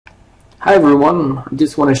Hi everyone, I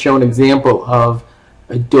just want to show an example of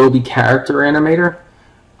Adobe Character Animator.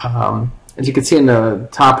 As you can see in the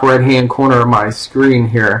top right hand corner of my screen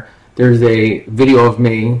here, there's a video of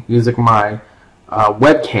me using my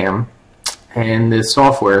webcam, and this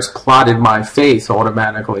software has plotted my face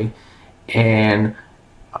automatically, and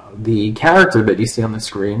the character that you see on the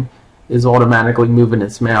screen is automatically moving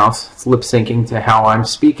its mouse. It's lip syncing to how I'm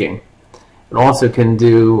speaking. It also can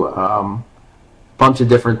do bunch of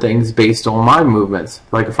different things based on my movements.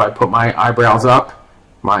 Like if I put my eyebrows up,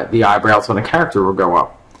 the eyebrows on the character will go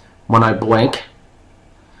up. When I blink,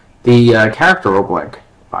 the character will blink.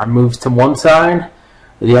 If I move to one side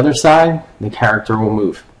or the other side, the character will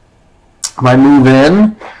move. If I move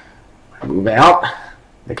in, I move out,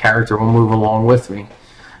 the character will move along with me.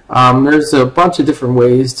 There's a bunch of different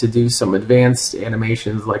ways to do some advanced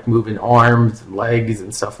animations like moving arms, legs,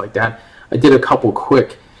 and stuff like that. I did a couple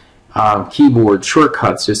quick keyboard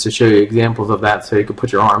shortcuts just to show you examples of that, so you can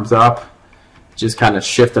put your arms up, just kind of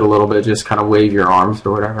shift it a little bit, just kind of wave your arms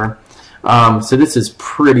or whatever. So this is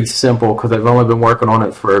pretty simple because I've only been working on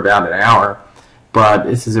it for about an hour, but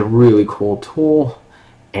this is a really cool tool,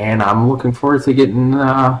 and I'm looking forward to getting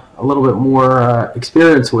a little bit more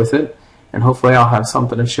experience with it, and hopefully I'll have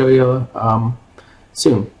something to show you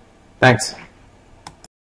soon. Thanks.